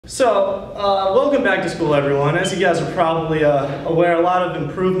So, welcome back to school, everyone. As you guys are probably aware, a lot of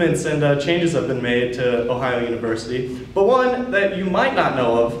improvements and changes have been made to Ohio University. But one that you might not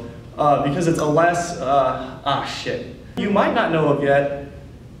know of, because it's a less, you might not know of yet,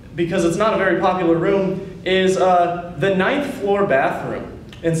 because it's not a very popular room, is the 9th floor bathroom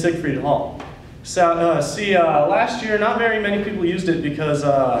in Siegfried Hall. So, last year, not very many people used it because,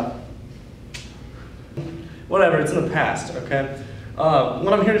 whatever, it's in the past, okay?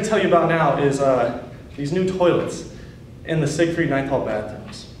 What I'm here to tell you about now is these new toilets in the Siegfried 9th Hall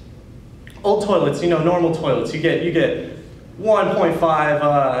bathrooms. Old toilets, you know, normal toilets, you get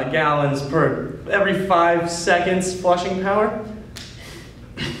 1.5 gallons per every 5 seconds flushing power.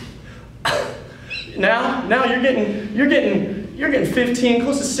 Now you're getting 15,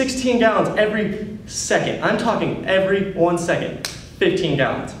 close to 16 gallons every second. I'm talking every 1 second. 15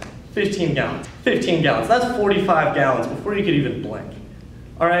 gallons. 15 gallons. 15 gallons. That's 45 gallons before you could even blink.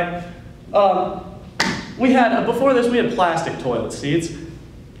 All right? Before this, we had plastic toilet seats.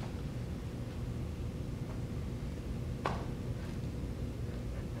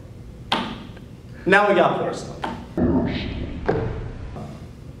 Now we got porcelain.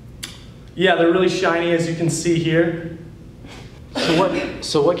 Yeah, they're really shiny, as you can see here.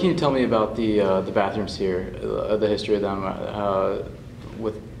 So what can you tell me about the bathrooms here, the history of them,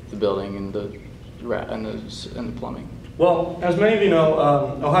 with the building and the plumbing? Well, as many of you know,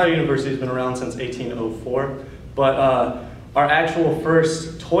 Ohio University has been around since 1804, but our actual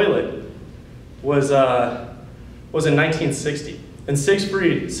first toilet was in 1960. And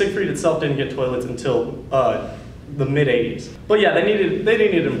Siegfried itself didn't get toilets until the mid-'80s. But yeah, they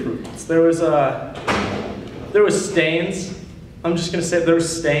needed improvements. There was stains. I'm just gonna say there were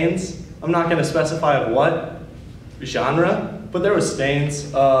stains. I'm not gonna specify of what genre, but there were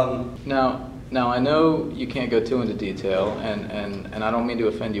stains. Now I know you can't go too into detail, and I don't mean to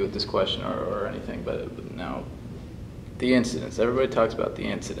offend you with this question or anything, but now, the incidents. Everybody talks about the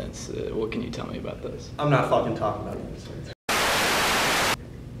incidents. What can you tell me about this? I'm not fucking talking about incidents.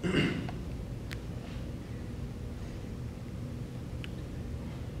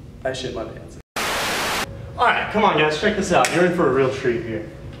 I shit my pants. Alright, come on guys, check this out. You're in for a real treat here.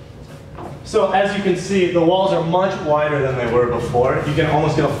 So as you can see, the walls are much wider than they were before. You can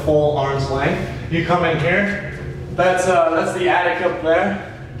almost get a full arm's length. You come in here, that's the attic up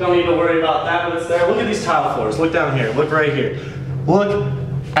there. Don't need to worry about that, but it's there. Look at these tile floors. Look down here. Look right here. Look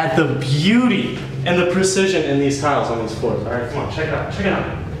at the beauty and the precision in these tiles on these floors. All right, come on, check it out. Check it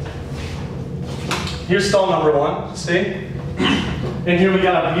out. Here's stall number 1. See? And here we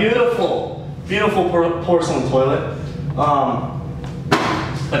got a beautiful, beautiful porcelain toilet.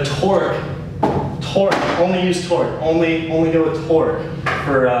 A torque, only use torque, only go with torque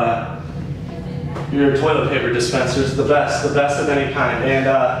for your toilet paper dispensers, the best of any kind. And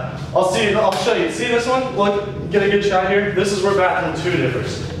I'll show you, see this one? Look, get a good shot here. This is where bathroom 2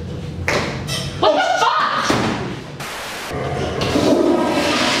 differs. What the fuck?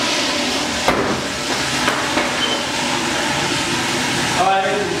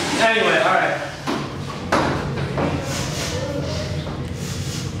 Anyway, all right.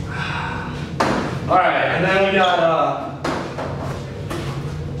 Alright, and then we got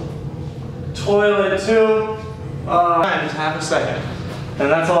toilet 2, just half a second. And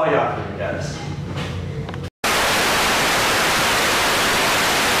that's all I got for you guys.